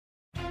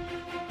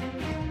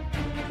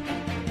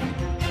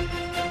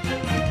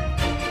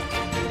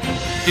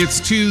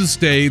It's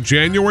Tuesday,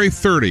 January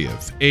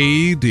 30th,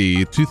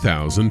 AD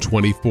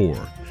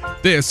 2024.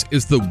 This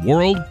is the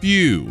World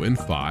View in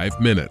 5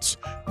 minutes,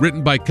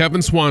 written by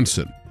Kevin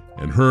Swanson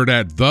and heard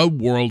at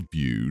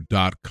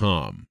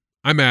theworldview.com.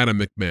 I'm Adam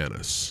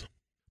McManus.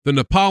 The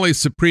Nepali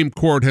Supreme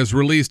Court has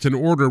released an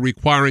order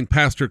requiring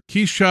Pastor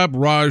Keshab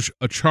Raj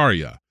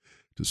Acharya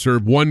to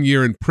serve 1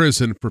 year in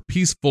prison for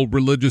peaceful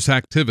religious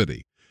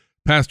activity.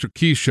 Pastor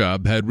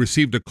Keshab had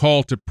received a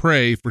call to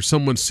pray for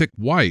someone's sick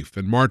wife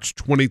in March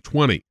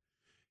 2020.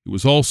 He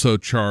was also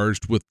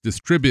charged with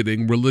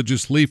distributing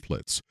religious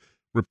leaflets,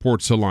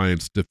 reports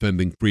Alliance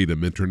Defending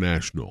Freedom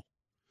International.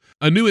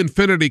 A new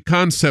Infinity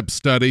Concept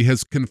study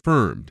has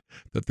confirmed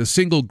that the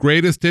single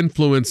greatest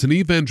influence in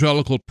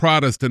evangelical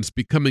Protestants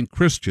becoming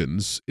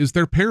Christians is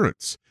their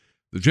parents.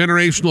 The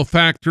generational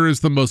factor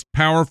is the most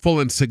powerful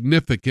and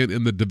significant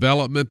in the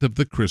development of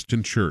the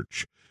Christian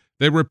church.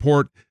 They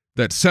report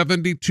that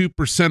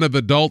 72% of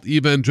adult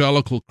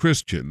evangelical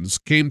Christians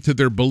came to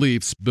their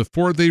beliefs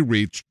before they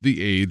reached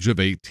the age of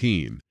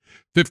 18.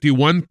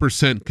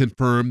 51%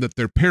 confirm that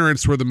their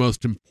parents were the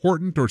most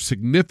important or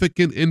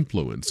significant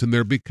influence in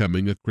their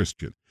becoming a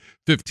Christian.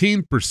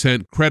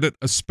 15% credit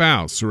a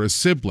spouse or a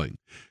sibling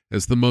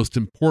as the most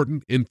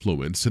important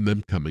influence in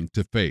them coming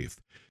to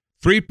faith.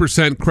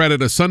 3% credit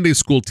a Sunday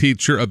school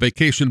teacher, a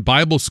vacation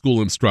Bible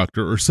school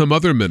instructor, or some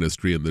other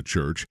ministry in the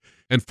church,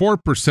 and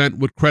 4%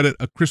 would credit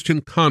a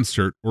Christian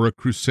concert or a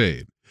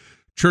crusade.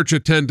 Church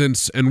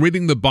attendance and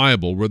reading the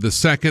Bible were the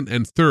second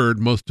and third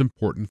most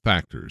important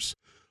factors.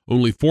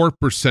 Only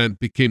 4%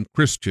 became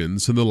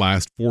Christians in the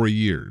last 4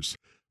 years.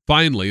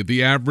 Finally,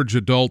 the average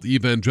adult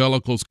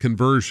evangelical's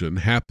conversion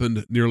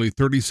happened nearly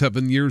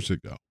 37 years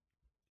ago.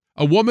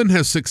 A woman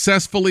has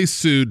successfully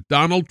sued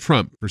Donald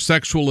Trump for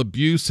sexual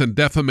abuse and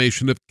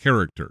defamation of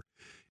character.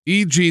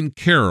 E. Jean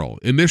Carroll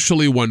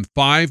initially won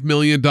 $5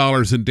 million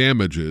in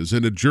damages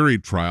in a jury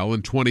trial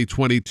in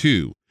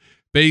 2022,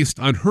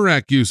 based on her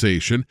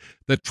accusation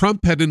that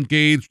Trump had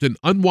engaged in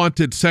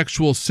unwanted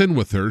sexual sin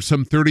with her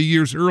some 30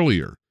 years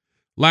earlier.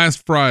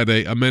 Last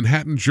Friday, a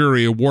Manhattan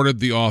jury awarded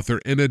the author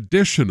an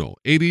additional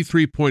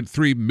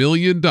 $83.3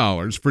 million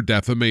for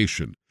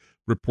defamation,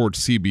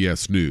 reports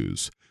CBS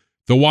News.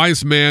 The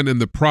wise man in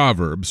the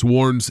Proverbs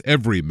warns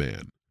every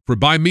man, for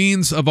by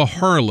means of a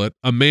harlot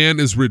a man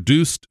is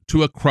reduced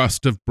to a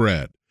crust of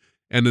bread,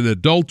 and an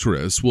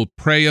adulteress will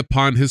prey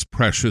upon his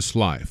precious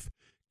life.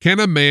 Can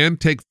a man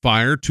take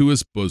fire to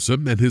his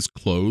bosom and his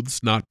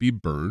clothes not be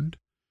burned?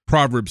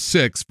 Proverbs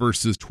 6,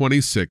 verses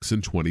 26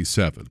 and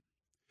 27.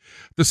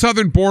 The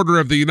southern border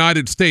of the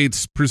United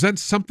States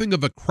presents something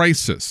of a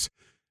crisis,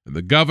 and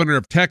the governor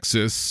of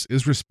Texas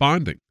is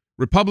responding.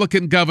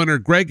 Republican Governor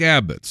Greg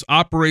Abbott's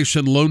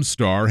Operation Lone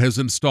Star has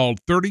installed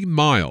 30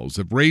 miles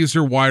of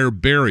razor wire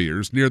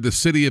barriers near the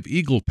city of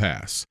Eagle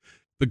Pass.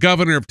 The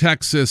governor of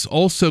Texas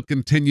also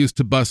continues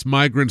to bus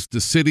migrants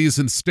to cities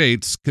and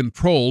states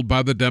controlled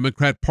by the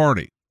Democrat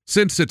Party.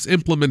 Since its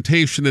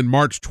implementation in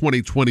March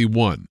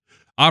 2021,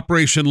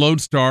 Operation Lone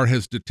Star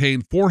has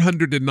detained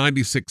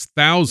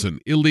 496,000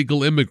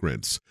 illegal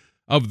immigrants.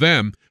 Of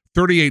them,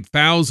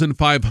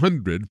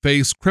 38,500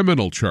 face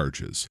criminal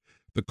charges.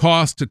 The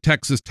cost to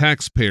Texas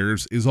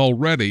taxpayers is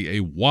already a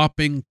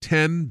whopping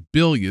 $10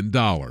 billion.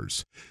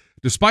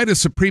 Despite a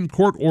Supreme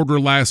Court order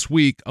last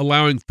week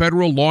allowing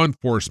federal law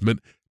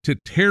enforcement to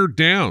tear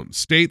down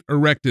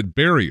state-erected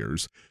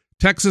barriers,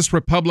 Texas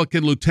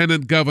Republican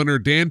Lieutenant Governor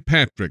Dan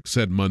Patrick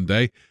said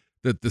Monday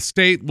that the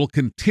state will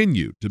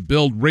continue to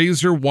build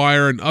razor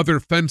wire and other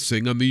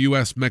fencing on the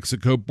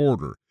U.S.-Mexico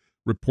border,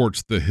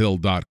 reports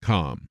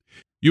TheHill.com.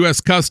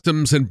 U.S.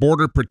 Customs and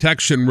Border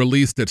Protection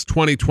released its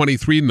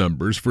 2023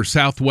 numbers for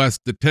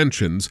Southwest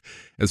detentions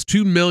as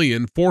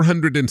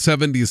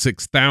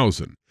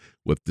 2,476,000,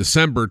 with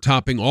December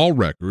topping all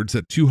records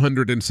at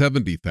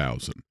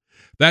 270,000.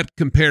 That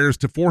compares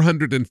to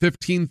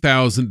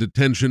 415,000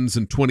 detentions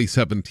in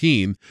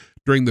 2017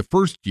 during the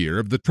first year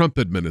of the Trump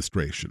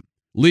administration.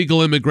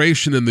 Legal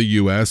immigration in the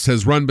U.S.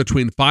 has run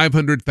between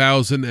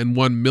 500,000 and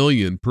 1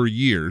 million per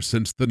year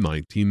since the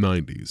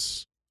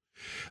 1990s.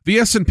 The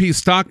S&P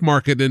stock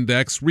market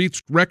index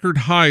reached record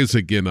highs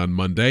again on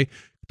Monday.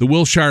 The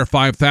Wilshire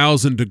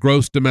 5000 to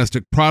Gross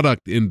Domestic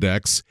Product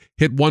Index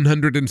hit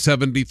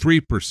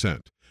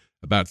 173%,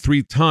 about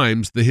 3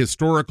 times the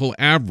historical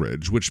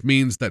average, which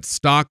means that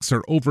stocks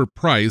are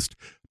overpriced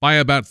by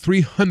about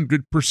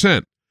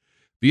 300%.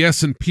 The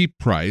S&P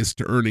price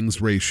to earnings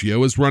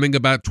ratio is running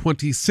about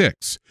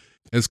 26,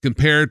 as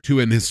compared to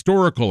an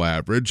historical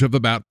average of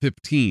about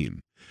 15.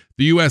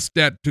 The U.S.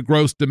 debt to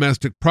gross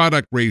domestic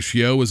product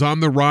ratio is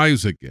on the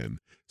rise again,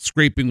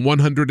 scraping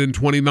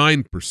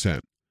 129%.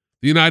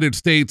 The United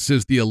States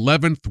is the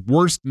 11th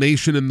worst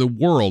nation in the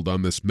world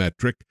on this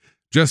metric,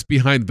 just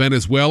behind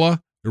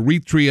Venezuela,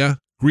 Eritrea,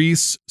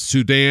 Greece,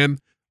 Sudan,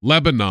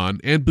 Lebanon,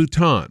 and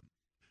Bhutan.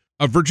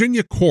 A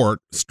Virginia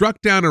court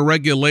struck down a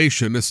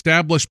regulation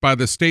established by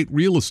the state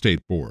real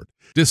estate board,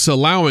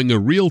 disallowing a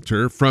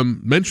realtor from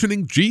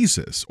mentioning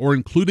Jesus or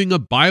including a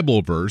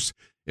Bible verse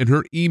in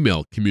her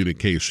email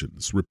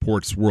communications,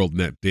 reports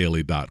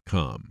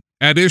WorldNetDaily.com.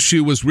 At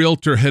issue was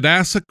realtor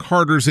Hadassah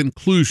Carter's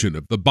inclusion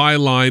of the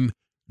byline,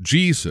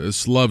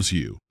 "Jesus loves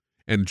you,"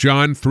 and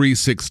John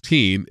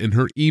 3:16 in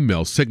her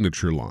email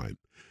signature line.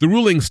 The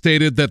ruling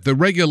stated that the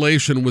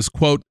regulation was,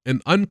 quote, "an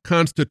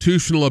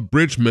unconstitutional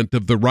abridgment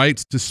of the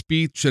rights to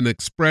speech and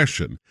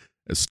expression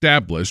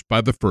established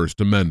by the First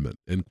Amendment,"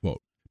 end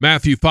quote.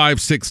 Matthew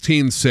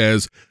 5:16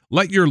 says,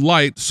 "Let your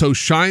light so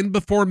shine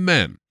before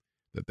men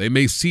that they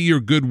may see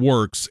your good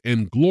works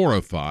and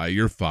glorify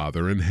your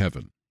Father in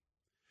heaven."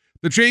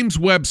 The James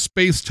Webb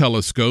Space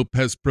Telescope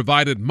has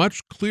provided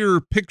much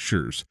clearer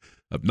pictures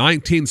of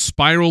 19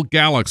 spiral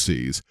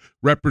galaxies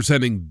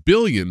representing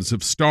billions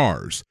of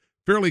stars,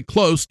 fairly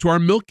close to our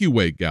Milky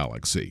Way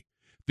galaxy.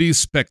 These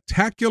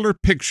spectacular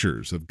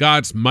pictures of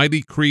God's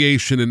mighty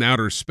creation in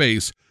outer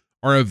space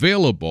are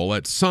available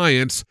at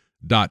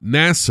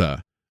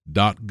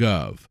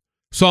science.nasa.gov.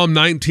 Psalm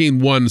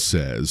 19:1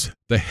 says,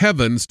 "The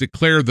heavens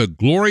declare the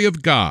glory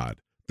of God,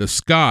 the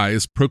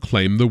skies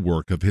proclaim the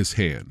work of his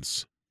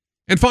hands."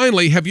 And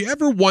finally, have you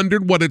ever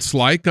wondered what it's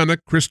like on a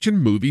Christian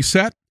movie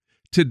set?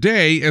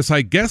 Today, as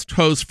I guest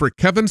host for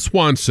Kevin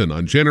Swanson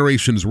on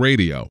Generations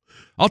Radio,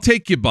 I'll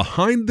take you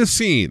behind the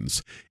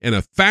scenes in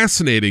a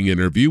fascinating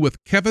interview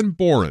with Kevin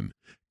Boren,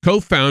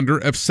 co-founder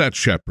of Set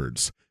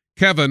Shepherds.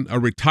 Kevin, a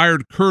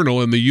retired colonel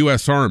in the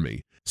U.S.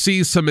 Army,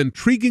 sees some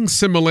intriguing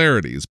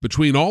similarities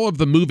between all of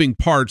the moving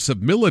parts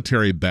of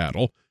military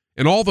battle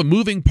and all the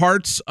moving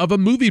parts of a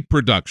movie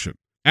production.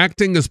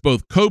 Acting as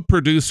both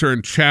co-producer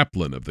and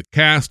chaplain of the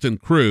cast and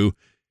crew,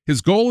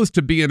 his goal is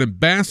to be an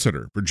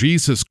ambassador for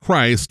Jesus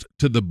Christ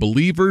to the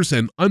believers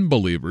and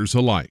unbelievers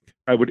alike.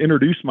 I would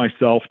introduce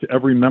myself to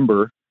every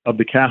member of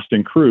the cast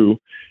and crew,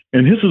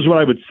 and this is what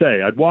I would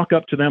say. I'd walk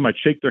up to them, I'd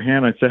shake their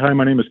hand, I'd say, "Hi,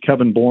 my name is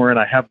Kevin Boren.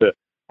 I have the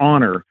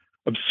honor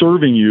of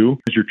serving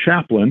you as your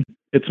chaplain.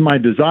 It's my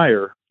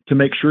desire to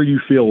make sure you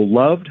feel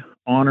loved,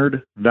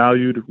 honored,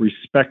 valued,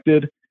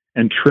 respected,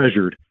 and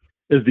treasured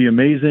as the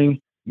amazing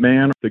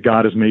man that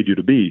God has made you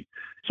to be."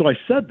 So I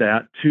said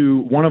that to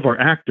one of our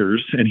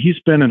actors, and he's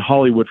been in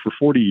Hollywood for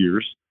 40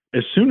 years.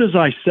 As soon as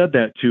I said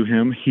that to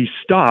him, he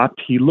stopped,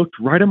 he looked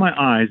right in my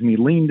eyes, and he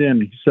leaned in,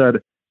 and he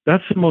said,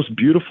 "That's the most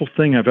beautiful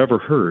thing I've ever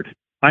heard.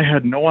 I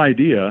had no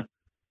idea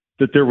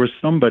that there was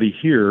somebody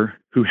here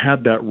who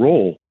had that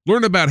role."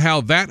 Learn about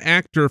how that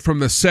actor from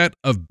the set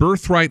of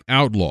Birthright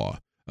Outlaw,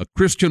 a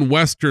Christian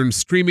Western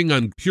streaming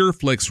on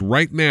PureFlix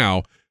right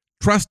now,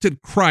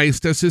 trusted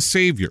Christ as his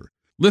Savior.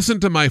 Listen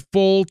to my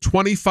full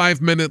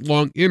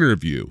 25-minute-long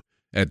interview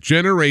at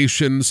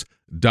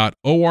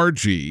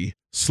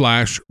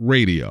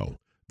generations.org/radio.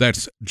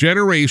 That's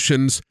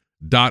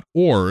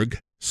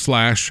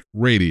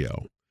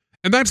generations.org/radio.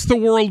 And that's the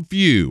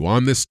Worldview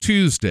on this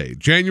Tuesday,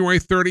 January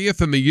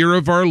 30th in the year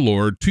of our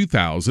Lord,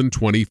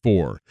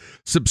 2024.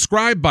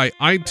 Subscribe by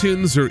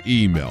iTunes or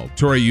email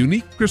to our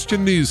unique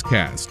Christian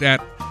newscast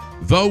at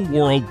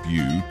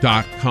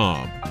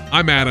theworldview.com.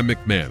 I'm Adam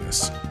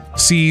McManus.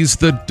 Seize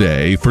the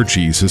day for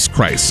Jesus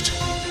Christ.